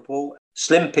in Liverpool.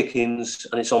 Slim Pickings,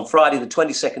 and it's on Friday, the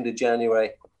 22nd of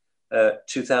January,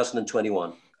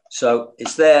 2021. So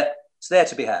it's there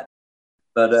to be had.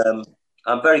 But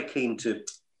I'm very keen to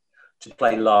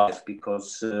play live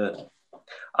because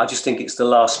I just think it's the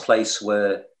last place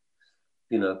where,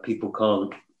 people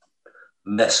can't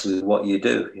mess with what you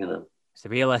do, It's the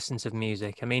real essence of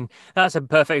music. I mean, that's a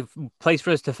perfect place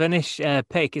for us to finish,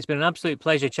 Pick. It's been an absolute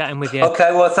pleasure chatting with you.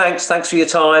 Okay, well, thanks for your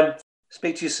time.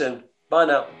 Speak to you soon. Bye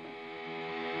now.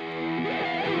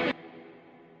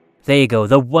 There you go,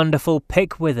 the wonderful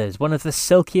Pick Withers, one of the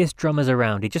silkiest drummers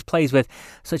around. He just plays with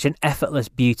such an effortless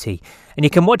beauty. And you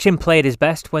can watch him play at his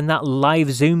best when that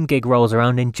live Zoom gig rolls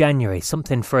around in January.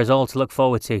 Something for us all to look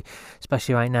forward to,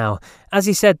 especially right now. As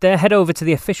he said there, head over to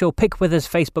the official Pick Withers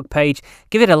Facebook page,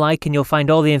 give it a like, and you'll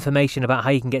find all the information about how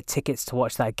you can get tickets to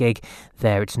watch that gig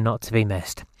there. It's not to be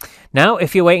missed. Now,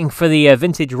 if you're waiting for the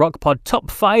Vintage Rock Pod Top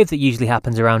 5 that usually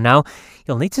happens around now,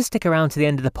 you'll need to stick around to the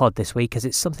end of the pod this week because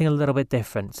it's something a little bit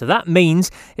different. So that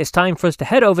means it's time for us to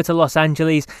head over to Los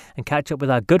Angeles and catch up with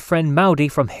our good friend Maudie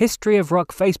from History of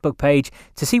Rock Facebook page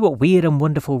to see what weird and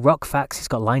wonderful rock facts he's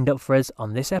got lined up for us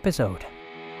on this episode.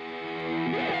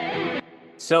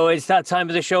 So it's that time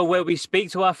of the show where we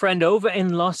speak to our friend over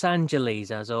in Los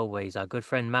Angeles, as always, our good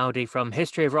friend Maudie from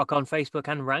History of Rock on Facebook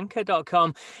and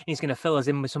Ranker.com. He's going to fill us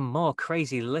in with some more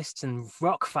crazy lists and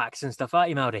rock facts and stuff, aren't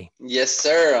you, Maudie? Yes,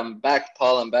 sir. I'm back,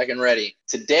 Paul. I'm back and ready.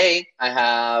 Today, I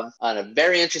have on a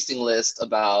very interesting list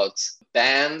about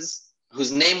bands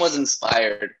whose name was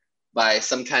inspired by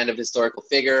some kind of historical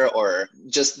figure or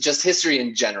just history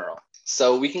in general.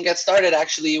 So we can get started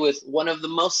actually with one of the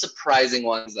most surprising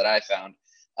ones that I found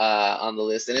on the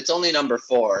list, and it's only number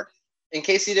 4. In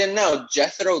case you didn't know,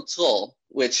 Jethro Tull,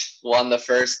 which won the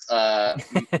first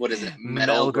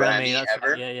metal Grammy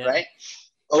ever, right?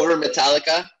 Over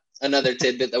Metallica. Another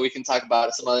tidbit that we can talk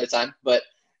about some other time. But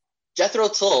Jethro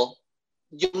Tull,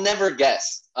 you'll never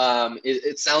guess.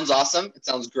 It sounds awesome. It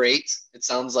sounds great. It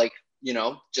sounds like,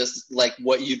 just like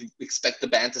what you'd expect the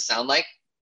band to sound like.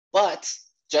 But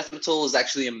Jethro Tull is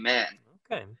actually a man.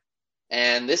 Okay.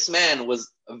 And this man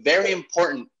was a very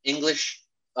important English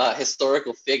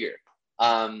historical figure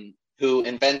who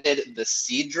invented the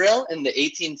seed drill in the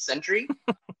 18th century.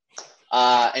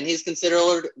 And he's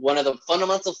considered one of the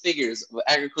fundamental figures of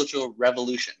the agricultural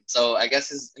revolution. So I guess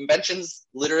his inventions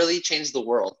literally changed the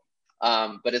world.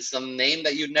 But it's some name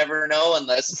that you'd never know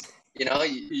unless,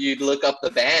 you'd look up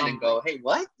the band and go, hey,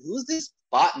 what? Who's this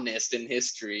botanist in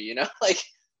history?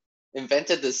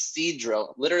 Invented the seed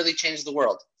drill, literally changed the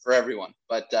world for everyone.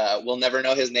 But we'll never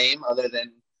know his name other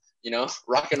than,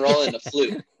 rock and roll and the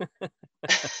flute.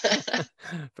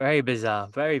 Very bizarre.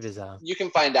 Very bizarre. You can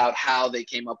find out how they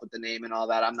came up with the name and all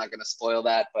that. I'm not going to spoil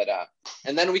that. But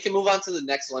and then we can move on to the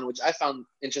next one, which I found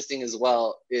interesting as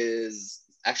well, is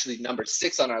actually number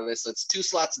 6 on our list. So it's 2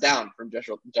 slots down from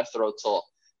Jethro Tull.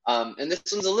 And this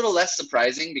one's a little less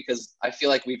surprising because I feel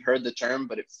like we've heard the term,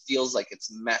 but it feels like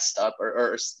it's messed up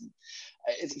or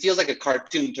it feels like a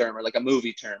cartoon term or like a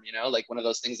movie term, like one of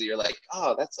those things that you're like,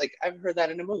 oh, that's like, I've heard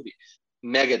that in a movie.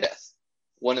 Megadeth,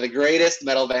 one of the greatest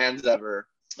metal bands ever.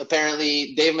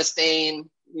 Apparently Dave Mustaine,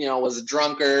 was a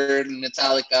drunkard in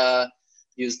Metallica.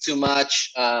 He was too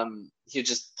much. He would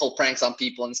just pull pranks on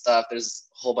people and stuff. There's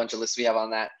a whole bunch of lists we have on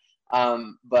that.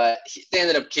 But they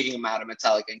ended up kicking him out of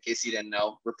Metallica, in case you didn't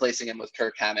know, replacing him with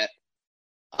Kirk Hammett.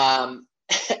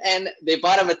 And they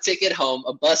bought him a ticket home,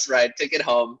 a bus ride ticket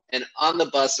home. And on the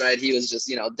bus ride, he was just,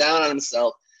 down on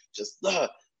himself, just,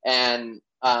 and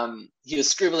he was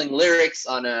scribbling lyrics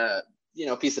on a,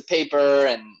 piece of paper.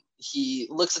 And he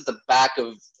looks at the back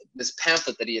of this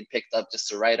pamphlet that he had picked up just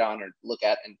to write on or look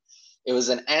at. And it was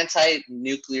an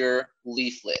anti-nuclear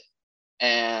leaflet.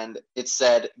 And it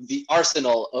said, the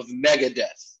arsenal of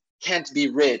Megadeth can't be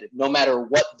rid no matter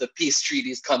what the peace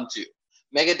treaties come to.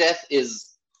 Megadeth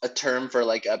is a term for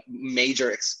like a major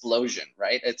explosion,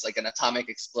 right? It's like an atomic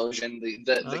explosion.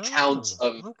 The count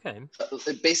of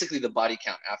basically the body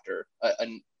count after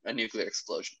a nuclear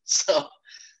explosion. So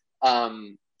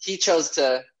he chose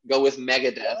to go with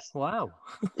Megadeth. Wow.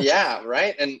 Yeah,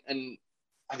 right. And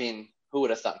I mean, who would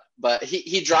have thought? But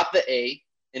he dropped the A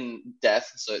in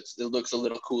death, so it looks a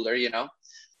little cooler,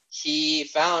 He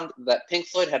found that Pink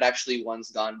Floyd had actually once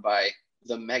gone by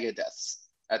the Megadeths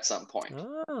at some point.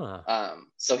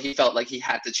 So he felt like he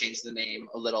had to change the name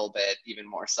a little bit even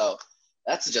more. So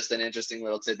that's just an interesting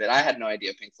little tidbit. I had no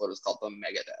idea Pink Floyd was called the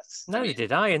Megadeths. Neither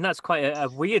did I, and that's quite a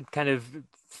weird kind of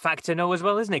fact to know as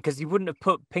well, isn't it? Because you wouldn't have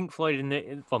put Pink Floyd in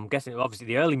the, well, I'm guessing obviously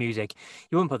the early music,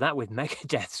 you wouldn't put that with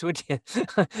Megadeths, would you?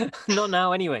 Not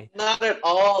now anyway. Not at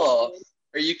all.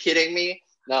 Are you kidding me?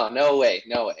 No way.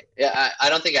 Yeah, I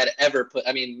don't think I'd ever put.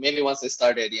 I mean, maybe once they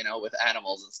started, with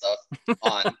animals and stuff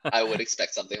on, I would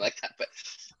expect something like that. But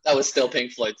that was still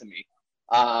Pink Floyd to me.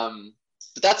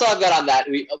 But that's all I've got on that.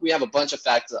 We have a bunch of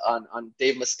facts on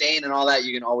Dave Mustaine and all that.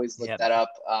 You can always look that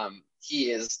up.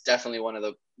 He is definitely one of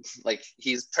the,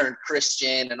 he's turned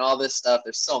Christian and all this stuff.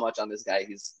 There's so much on this guy.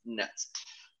 He's nuts.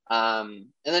 And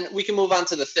then we can move on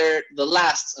to the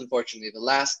last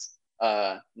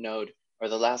node, or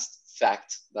the last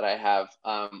fact that I have,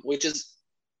 which is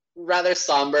rather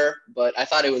somber, but I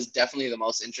thought it was definitely the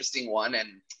most interesting one and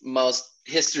most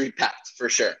history packed for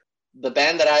sure. The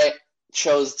band that I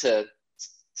chose to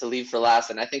leave for last,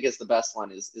 and I think it's the best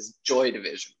one, is Joy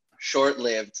Division.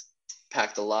 Short-lived,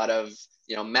 packed a lot of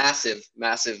massive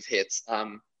hits,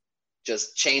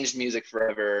 just changed music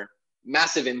forever,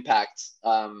 massive impact.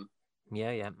 And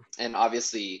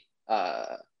obviously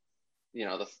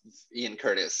the Ian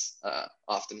Curtis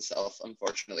offed himself,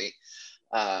 unfortunately,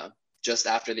 just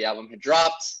after the album had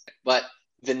dropped. But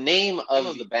the name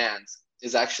of the band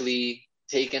is actually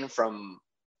taken from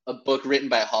a book written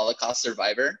by a Holocaust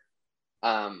survivor,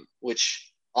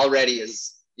 which already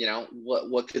is,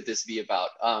 what could this be about?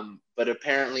 But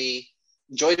apparently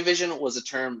Joy Division was a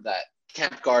term that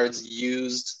camp guards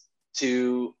used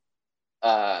to,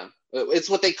 it's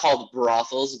what they called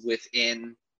brothels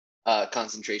within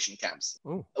concentration camps.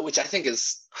 Ooh. Which I think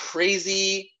is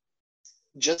crazy,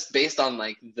 just based on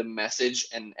the message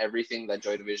and everything that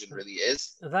Joy Division really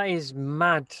is. That is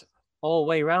mad all the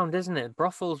way around, isn't it?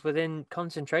 Brothels within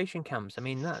concentration camps. I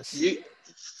mean, that's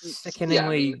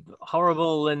sickeningly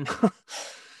horrible. And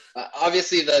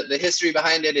obviously the history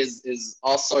behind it is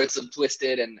all sorts of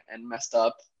twisted and messed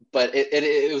up, but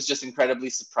it was just incredibly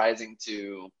surprising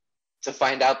to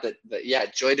find out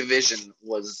that Joy Division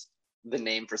was the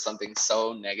name for something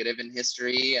so negative in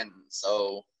history. And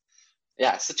so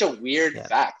such a weird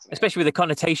fact, man. Especially with the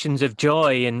connotations of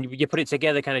joy, and you put it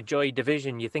together, kind of Joy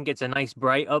Division, you think it's a nice,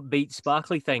 bright, upbeat,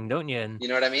 sparkly thing, don't you? And you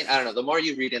know what I mean? I don't know, the more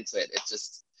you read into it, it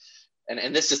just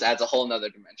and this just adds a whole nother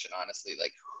dimension, honestly.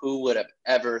 Who would have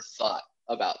ever thought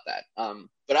about that?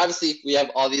 But obviously we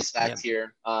have all these facts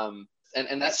here, and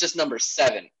that's just number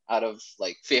 7 out of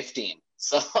 15.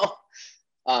 So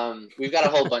we've got a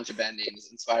whole bunch of band names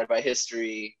inspired by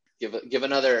history. Give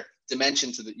another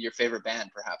dimension to your favorite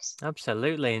band, perhaps.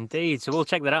 Absolutely, indeed. So we'll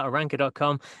check that out at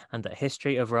ranker.com and at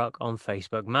History of Rock on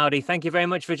Facebook. Maudie, thank you very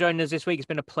much for joining us this week. It's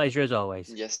been a pleasure as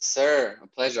always. Yes, sir. A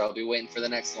pleasure. I'll be waiting for the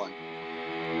next one.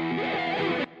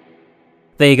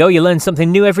 There you go, you learn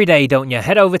something new every day, don't you?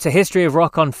 Head over to History of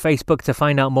Rock on Facebook to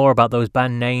find out more about those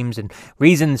band names and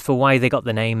reasons for why they got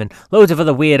the name, and loads of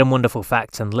other weird and wonderful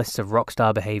facts and lists of rock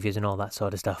star behaviours and all that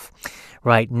sort of stuff.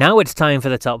 Right, now it's time for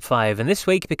the top 5, and this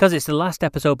week, because it's the last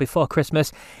episode before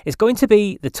Christmas, it's going to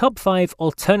be the top 5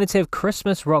 alternative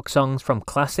Christmas rock songs from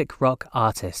classic rock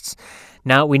artists.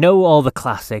 Now, we know all the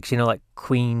classics, like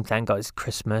Queen, Thank God It's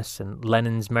Christmas, and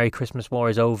Lennon's Merry Christmas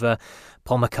War Is Over,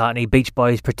 Paul McCartney, Beach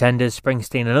Boys, Pretenders,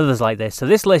 Springsteen, and others like this. So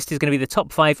this list is going to be the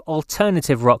top 5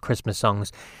 alternative rock Christmas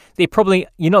songs that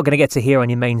you're not going to get to hear on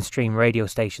your mainstream radio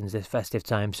stations this festive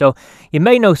time. So you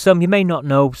may know some, you may not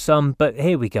know some, but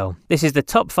here we go. This is the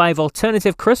top 5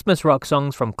 alternative Christmas rock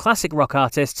songs from classic rock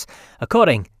artists,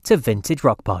 according to Vintage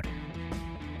Rock Pod.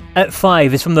 At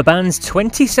 5 is from the band's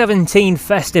 2017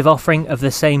 festive offering of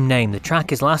the same name. The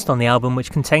track is last on the album,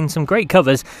 which contains some great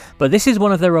covers, but this is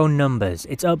one of their own numbers.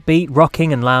 It's upbeat,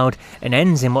 rocking and loud, and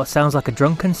ends in what sounds like a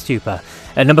drunken stupor.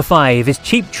 At number 5 is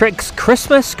Cheap Trick's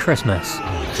Christmas, Christmas.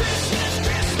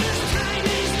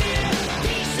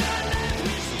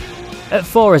 At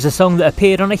 4 is a song that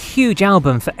appeared on a huge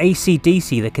album for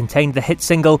AC/DC that contained the hit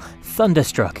single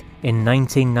Thunderstruck in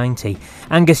 1990.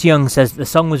 Angus Young says that the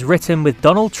song was written with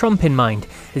Donald Trump in mind,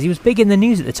 as he was big in the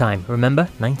news at the time. Remember?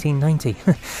 1990.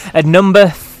 At number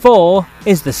 4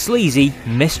 is the sleazy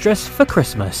Mistress for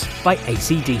Christmas by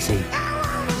AC/DC.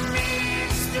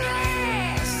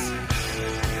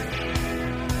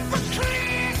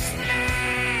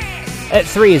 At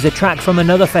 3 is a track from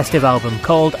another festive album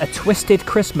called A Twisted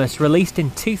Christmas, released in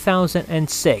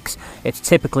 2006. It's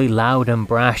typically loud and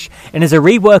brash, and is a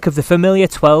rework of the familiar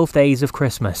 12 Days of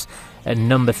Christmas. At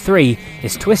number 3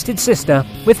 is Twisted Sister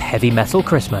with Heavy Metal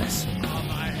Christmas.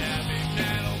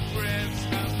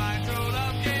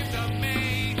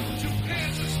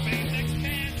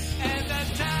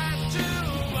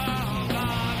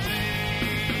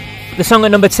 The song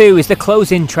at number 2 is the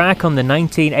closing track on the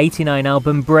 1989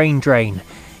 album Brain Drain.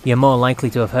 You're more likely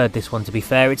to have heard this one, to be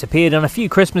fair. It's appeared on a few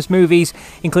Christmas movies,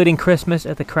 including Christmas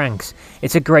at the Cranks.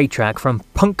 It's a great track from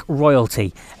punk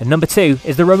royalty. And number 2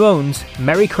 is the Ramones'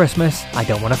 Merry Christmas, I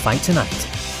Don't Want to Fight Tonight.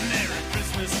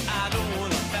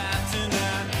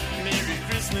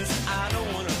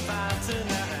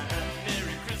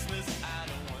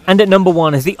 And at number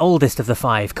 1 is the oldest of the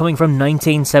 5, coming from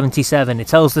 1977. It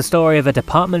tells the story of a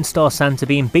department store Santa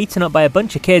being beaten up by a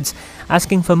bunch of kids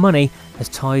asking for money as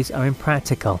toys are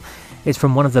impractical. It's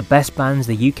from one of the best bands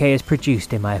the UK has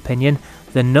produced, in my opinion.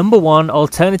 The number 1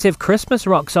 alternative Christmas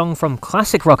rock song from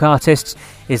classic rock artists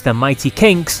is the Mighty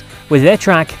Kinks with their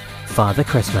track Father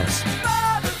Christmas.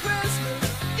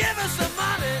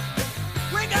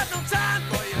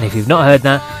 And if you've not heard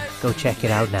that, go check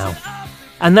it out now.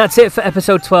 And that's it for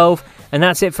episode 12, and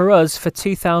that's it for us for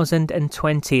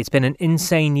 2020. It's been an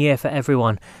insane year for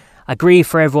everyone. I grieve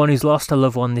for everyone who's lost a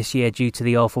loved one this year due to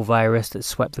the awful virus that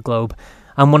swept the globe.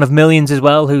 I'm one of millions as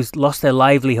well who's lost their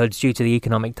livelihoods due to the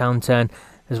economic downturn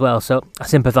as well, so I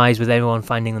sympathise with everyone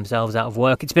finding themselves out of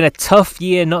work. It's been a tough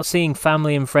year not seeing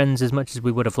family and friends as much as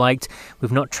we would have liked.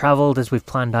 We've not travelled as we've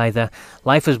planned either.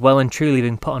 Life has well and truly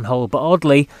been put on hold, but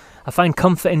oddly, I find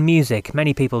comfort in music.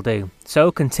 Many people do.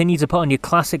 So continue to put on your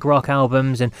classic rock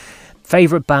albums and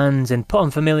favourite bands and put on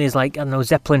familiars like, I don't know,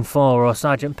 Zeppelin 4 or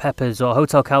Sgt. Pepper's or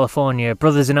Hotel California,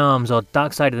 Brothers in Arms or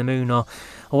Dark Side of the Moon or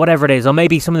whatever it is. Or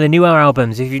maybe some of the newer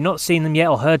albums. If you've not seen them yet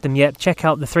or heard them yet, check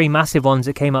out the 3 massive ones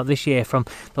that came out this year from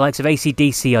the likes of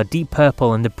AC/DC or Deep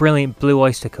Purple and the brilliant Blue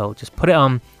Oyster Cult. Just put it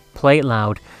on, play it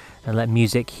loud and let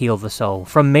music heal the soul.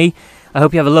 From me, I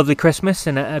hope you have a lovely Christmas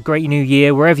and a great new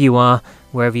year wherever you are,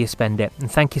 wherever you spend it. And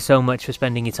thank you so much for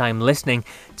spending your time listening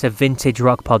to Vintage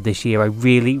Rock Pod this year. I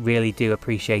really, really do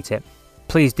appreciate it.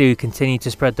 Please do continue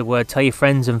to spread the word. Tell your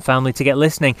friends and family to get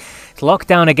listening. It's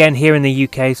lockdown again here in the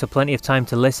UK, so plenty of time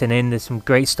to listen in. There's some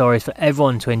great stories for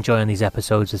everyone to enjoy on these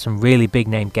episodes. There's some really big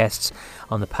name guests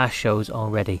on the past shows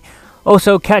already.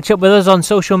 Also, catch up with us on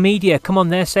social media. Come on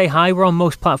there, say hi. We're on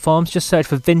most platforms. Just search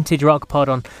for Vintage Rock Pod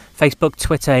on Facebook,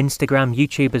 Twitter, Instagram,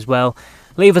 YouTube as well.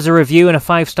 Leave us a review and a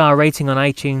 5-star rating on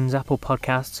iTunes, Apple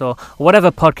Podcasts, or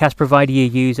whatever podcast provider you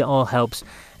use. It all helps.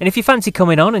 And if you fancy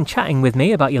coming on and chatting with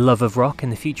me about your love of rock in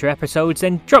the future episodes,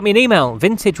 then drop me an email,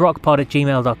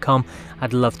 vintagerockpod@gmail.com.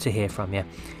 I'd love to hear from you.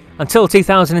 Until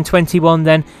 2021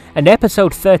 then, and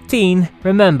episode 13,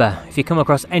 remember, if you come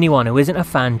across anyone who isn't a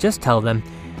fan, just tell them,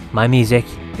 my music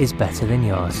is better than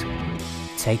yours.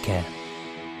 Take care.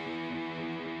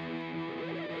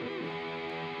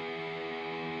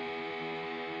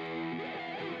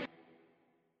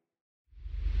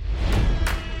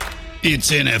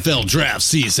 It's NFL draft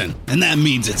season, and that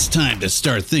means it's time to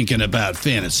start thinking about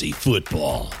fantasy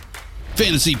football.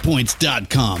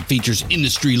 FantasyPoints.com features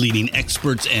industry-leading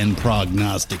experts and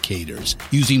prognosticators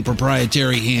using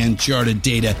proprietary hand-charted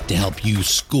data to help you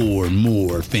score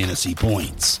more fantasy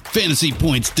points.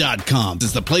 FantasyPoints.com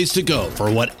is the place to go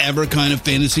for whatever kind of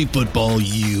fantasy football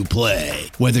you play.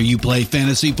 Whether you play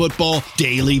fantasy football,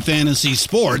 daily fantasy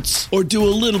sports, or do a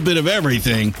little bit of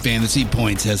everything, Fantasy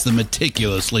Points has the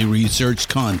meticulously researched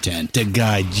content to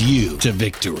guide you to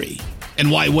victory. And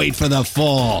why wait for the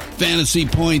fall? Fantasy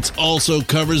Points also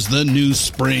covers the new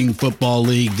spring football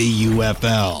league, the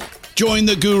UFL. Join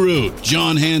the guru,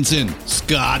 John Hansen,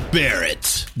 Scott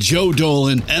Barrett, Joe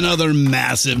Dolan, and other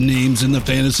massive names in the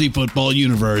fantasy football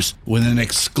universe with an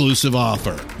exclusive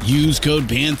offer. Use code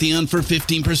Pantheon for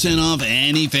 15% off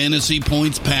any Fantasy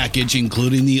Points package,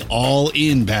 including the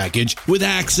all-in package, with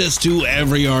access to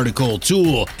every article,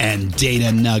 tool, and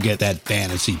data nugget that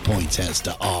Fantasy Points has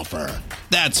to offer.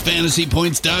 That's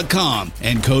FantasyPoints.com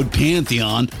and code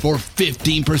Pantheon for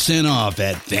 15% off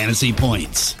at Fantasy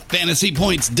Points.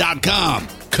 FantasyPoints.com,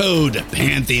 code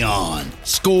Pantheon.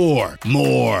 Score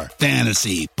more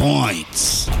fantasy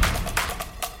points.